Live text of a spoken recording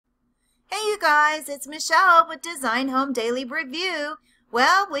guys, it's Michelle with Design Home Daily Review.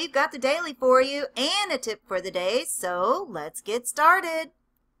 Well, we've got the daily for you and a tip for the day, so let's get started.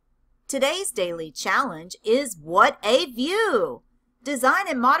 Today's daily challenge is What a View! Design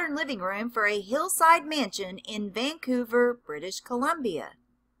a modern living room for a hillside mansion in Vancouver, British Columbia.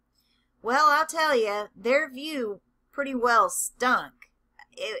 Well, I'll tell you, their view pretty well stunk.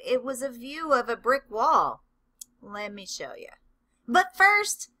 It was a view of a brick wall. Let me show you. But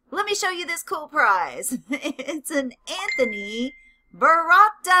first, let me show you this cool prize. It's an Anthony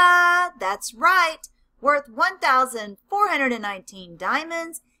Barata. That's right. Worth 1,419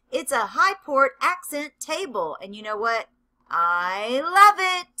 diamonds. It's a high port accent table. And you know what? I love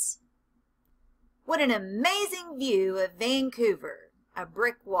it. What an amazing view of Vancouver. A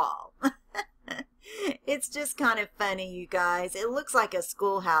brick wall. It's just kind of funny, you guys. It looks like a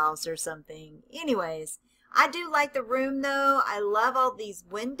schoolhouse or something. Anyways, I do like the room though. I love all these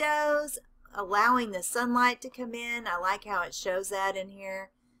windows allowing the sunlight to come in. I like how it shows that in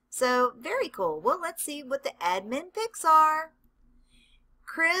here. So very cool. Well, let's see what the admin picks are.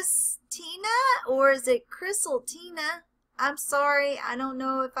 Christina, or is it Chrisaltina? I'm sorry, I don't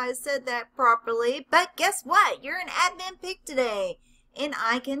know if I said that properly, but guess what? You're an admin pick today. And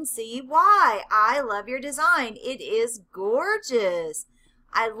I can see why. I love your design. It is gorgeous.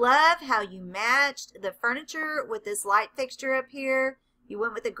 I love how you matched the furniture with this light fixture up here. You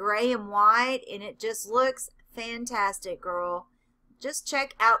went with the gray and white, and it just looks fantastic, girl. Just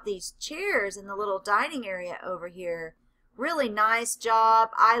check out these chairs in the little dining area over here. Really nice job.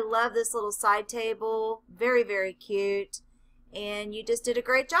 I love this little side table. Very, very cute. And you just did a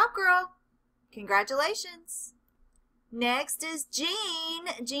great job, girl. Congratulations. Next is Jean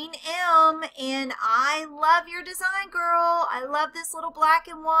M, and I love your design, girl. I love this little black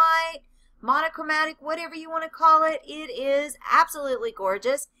and white, monochromatic, whatever you want to call it. It is absolutely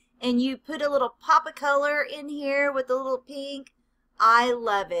gorgeous, and you put a little pop of color in here with the little pink. I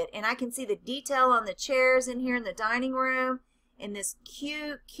love it, and I can see the detail on the chairs in here in the dining room, and this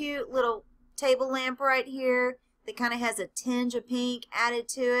cute little table lamp right here that kind of has a tinge of pink added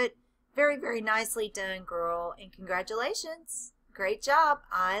to it. Very, very nicely done, girl, and congratulations. Great job.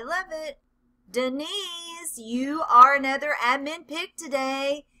 I love it. Denise, you are another admin pick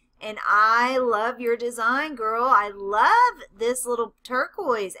today, and I love your design, girl. I love this little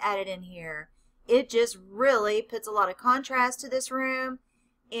turquoise added in here. It just really puts a lot of contrast to this room,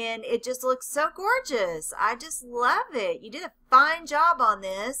 and it just looks so gorgeous. I just love it. You did a fine job on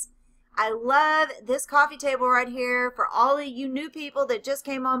this. I love this coffee table right here for all of you new people that just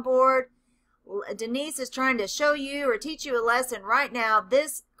came on board. Denise is trying to show you or teach you a lesson right now.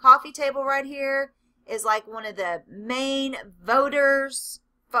 This coffee table right here is like one of the main voters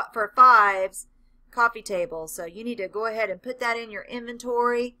for Fives coffee tables. So you need to go ahead and put that in your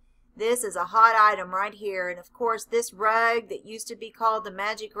inventory. This is a hot item right here. And of course, this rug that used to be called the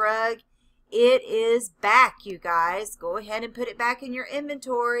magic rug, it is back, you guys. Go ahead and put it back in your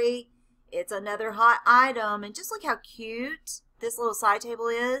inventory. It's another hot item, and just look how cute this little side table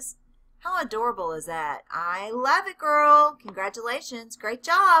is. How adorable is that? I love it, girl. Congratulations. Great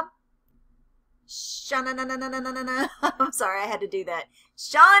job. Shauna, I'm sorry, I had to do that.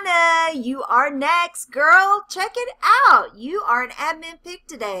 Shauna, you are next, girl. Check it out. You are an admin pick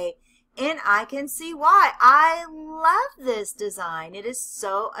today, and I can see why. I love this design. It is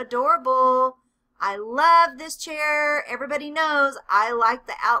so adorable. I love this chair. Everybody knows I like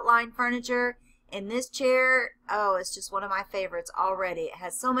the outline furniture. And this chair, oh, it's just one of my favorites already. It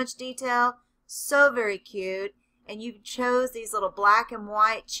has so much detail, so very cute. And you chose these little black and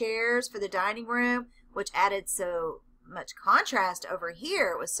white chairs for the dining room, which added so much contrast over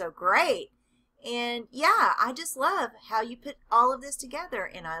here. It was so great. And yeah, I just love how you put all of this together.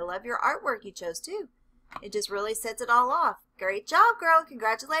 And I love your artwork you chose too. It just really sets it all off. Great job, girl.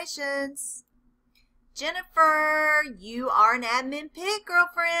 Congratulations. Jennifer, you are an admin pick,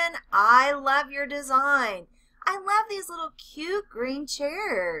 girlfriend. I love your design. I love these little cute green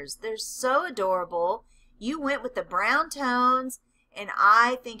chairs. They're so adorable. You went with the brown tones, and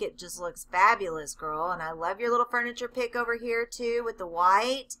I think it just looks fabulous, girl. And I love your little furniture pick over here, too, with the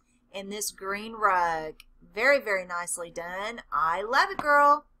white and this green rug. Very, very nicely done. I love it,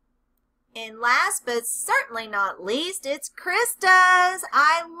 girl. And last but certainly not least, it's Krista's.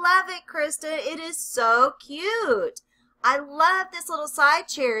 I love it, Krista. It is so cute. I love this little side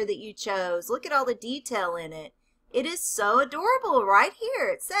chair that you chose. Look at all the detail in it. It is so adorable right here.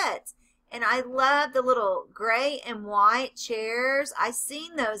 It sets. And I love the little gray and white chairs. I've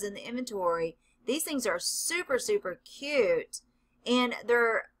seen those in the inventory. These things are super, super cute. And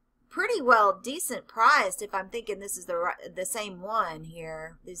they're pretty well decent priced if I'm thinking this is the same one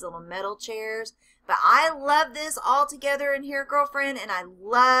here, these little metal chairs. But I love this all together in here, girlfriend, and I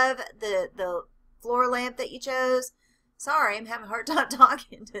love the floor lamp that you chose. Sorry, I'm having a hard time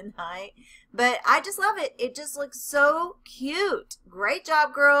talking tonight, but I just love it. It just looks so cute. Great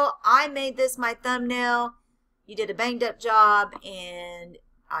job, girl. I made this my thumbnail. You did a banged up job, and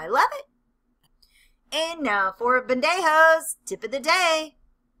I love it. And now for Bandejos, tip of the day.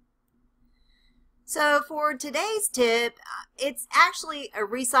 So for today's tip, it's actually a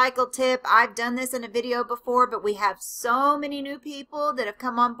recycled tip. I've done this in a video before, but we have so many new people that have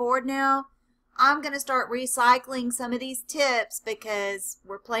come on board now. I'm going to start recycling some of these tips because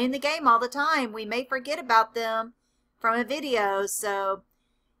we're playing the game all the time. We may forget about them from a video. So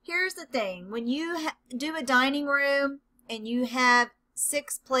here's the thing. When you do a dining room and you have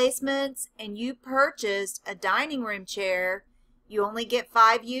 6 placements and you purchased a dining room chair, you only get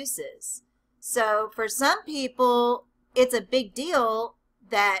 5 uses. So for some people, it's a big deal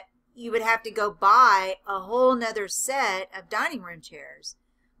that you would have to go buy a whole nother set of dining room chairs.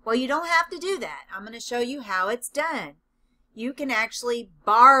 Well, you don't have to do that. I'm going to show you how it's done. You can actually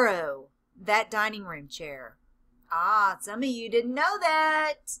borrow that dining room chair. Ah, some of you didn't know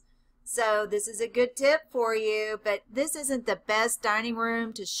that. So this is a good tip for you, but this isn't the best dining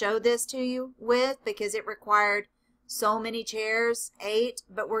room to show this to you with because it required so many chairs, 8,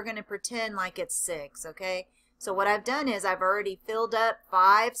 but we're going to pretend like it's 6, okay? So what I've done is I've already filled up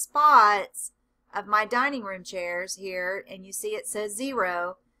 5 spots of my dining room chairs here, and you see it says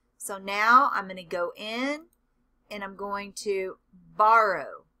 0. So now I'm going to go in and I'm going to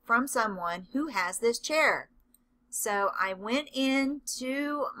borrow from someone who has this chair. So I went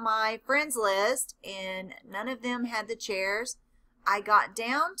into my friends list and none of them had the chairs. I got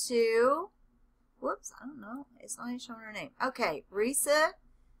down to, whoops, I don't know. It's not even showing her name. Okay, Risa.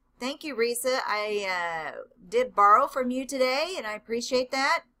 Thank you, Risa. I did borrow from you today, and I appreciate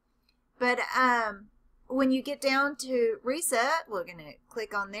that. But when you get down to Risa, we're going to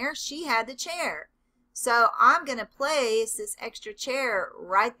click on there. She had the chair. So I'm going to place this extra chair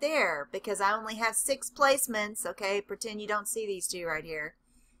right there because I only have 6 placements. Okay, pretend you don't see these 2 right here.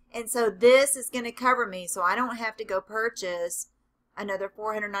 And so this is going to cover me so I don't have to go purchase another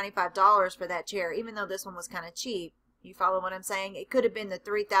 $495 for that chair, even though this one was kind of cheap. You follow what I'm saying? It could have been the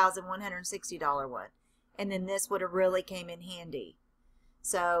 $3,160 one, and then this would have really came in handy.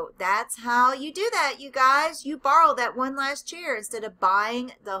 So that's how you do that, you guys. You borrow that one last chair instead of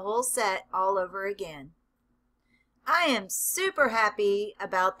buying the whole set all over again. I am super happy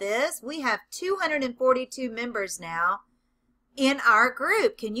about this. We have 242 members now in our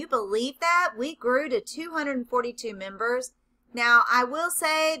group. Can you believe that? We grew to 242 members. Now, I will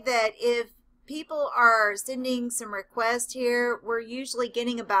say that if people are sending some requests here, we're usually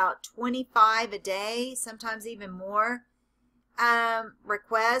getting about 25 a day, sometimes even more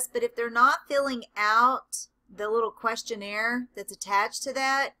requests. But if they're not filling out the little questionnaire that's attached to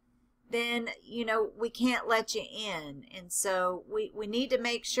that, then, you know, we can't let you in. And so we need to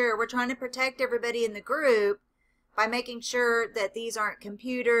make sure, we're trying to protect everybody in the group by making sure that these aren't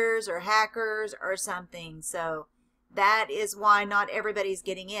computers or hackers or something. So that is why not everybody's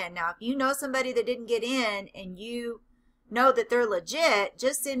getting in. Now, if you know somebody that didn't get in and you know that they're legit,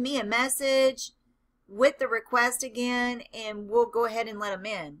 just send me a message with the request again and we'll go ahead and let them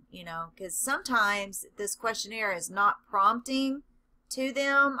in, you know, because sometimes this questionnaire is not prompting to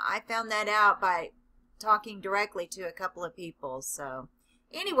them. I found that out by talking directly to a couple of people. So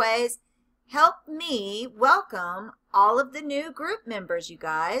anyways, help me welcome all of the new group members, you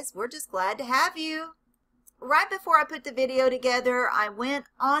guys. We're just glad to have you. Right before I put the video together, I went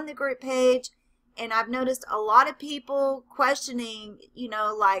on the group page and I've noticed a lot of people questioning, you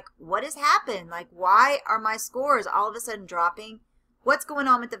know, like, what has happened? Like, why are my scores all of a sudden dropping? What's going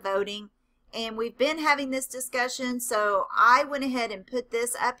on with the voting? And we've been having this discussion, so I went ahead and put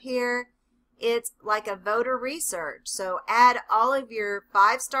this up here. It's like a voter research. So add all of your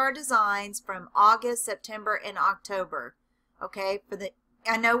 5-star designs from August, September, and October. Okay,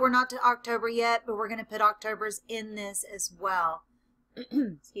 I know we're not to October yet, but we're going to put October's in this as well.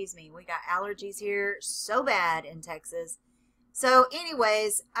 Excuse me, we got allergies here so bad in Texas. So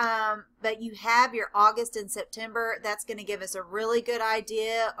anyways, but you have your August and September. That's going to give us a really good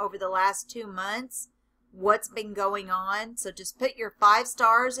idea over the last 2 months what's been going on. So just put your 5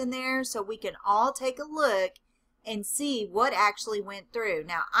 stars in there so we can all take a look and see what actually went through.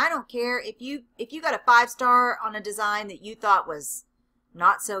 Now, I don't care if you got a 5-star on a design that you thought was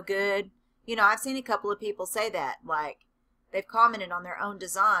not so good. You know, I've seen a couple of people say that, like they've commented on their own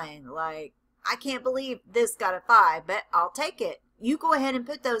design, like, I can't believe this got a 5, but I'll take it. you go ahead and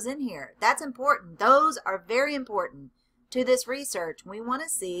put those in here. That's important. Those are very important to this research. We want to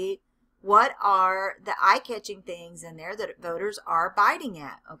see what are the eye-catching things in there that voters are biting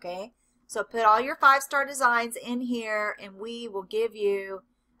at, okay? So put all your 5-star designs in here, and we will give you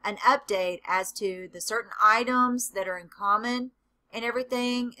an update as to the certain items that are in common and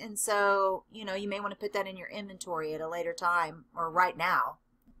everything. And so, you know, you may want to put that in your inventory at a later time or right now.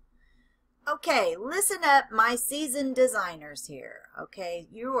 Okay, listen up, my seasoned designers here. Okay,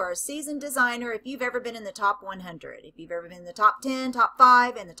 you are a seasoned designer if you've ever been in the top 100. If you've ever been in the top 10, top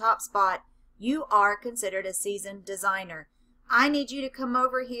 5, and the top spot, you are considered a seasoned designer. I need you to come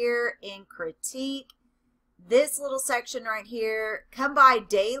over here and critique this little section right here. Come by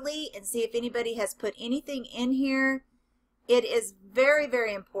daily and see if anybody has put anything in here. It is very,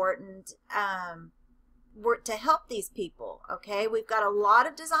 very important to help these people, okay? We've got a lot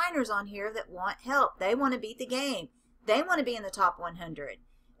of designers on here that want help. They want to beat the game. They want to be in the top 100.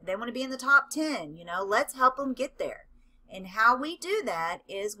 They want to be in the top 10, you know. Let's help them get there. And how we do that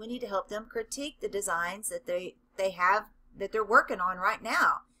is we need to help them critique the designs that they have, that they're working on right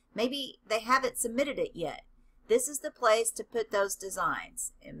now. Maybe they haven't submitted it yet. This is the place to put those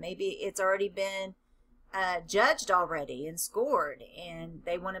designs. And maybe it's already been judged already and scored, and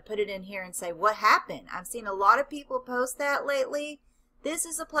they want to put it in here and say, what happened? I've seen a lot of people post that lately. This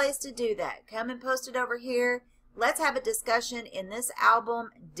is a place to do that. Come and post it over here. Let's have a discussion in this album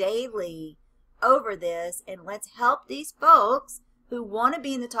daily over this, and let's help these folks who want to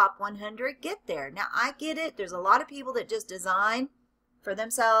be in the top 100 get there. Now, I get it. There's a lot of people that just design for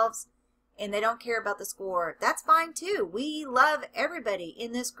themselves and they don't care about the score. That's fine too. We love everybody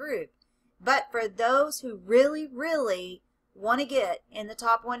in this group. But for those who really, really want to get in the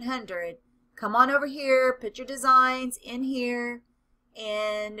top 100, come on over here, put your designs in here,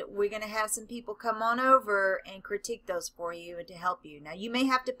 and we're going to have some people come on over and critique those for you and to help you. Now, you may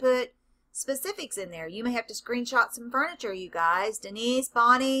have to put specifics in there. You may have to screenshot some furniture, you guys. Denise,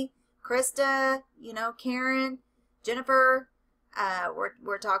 Bonnie, Krista, you know, Karen, Jennifer,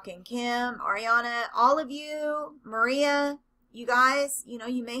 we're talking Kim, Ariana, all of you, Maria. You guys, you know,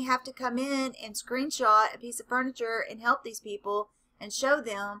 you may have to come in and screenshot a piece of furniture and help these people and show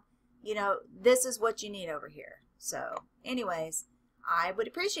them, you know, this is what you need over here. So, anyways, I would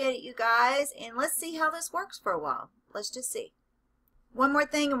appreciate it, you guys, and let's see how this works for a while. Let's just see. One more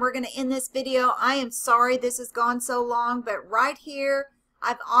thing, and we're going to end this video. I am sorry this has gone so long, but right here,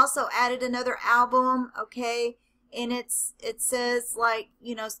 I've also added another album, okay? And it says, like,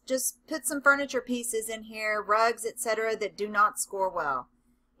 you know, just put some furniture pieces in here, rugs, etc., that do not score well.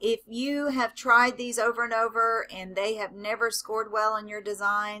 If you have tried these over and over and they have never scored well in your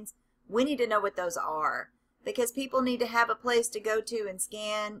designs, we need to know what those are, because people need to have a place to go to and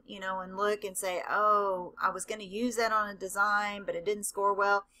scan, you know, and look and say, oh, I was going to use that on a design, but it didn't score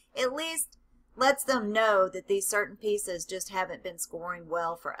well. At least lets them know that these certain pieces just haven't been scoring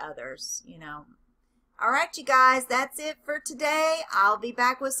well for others, you know. All right, you guys, that's it for today. I'll be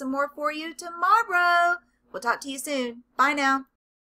back with some more for you tomorrow. We'll talk to you soon. Bye now.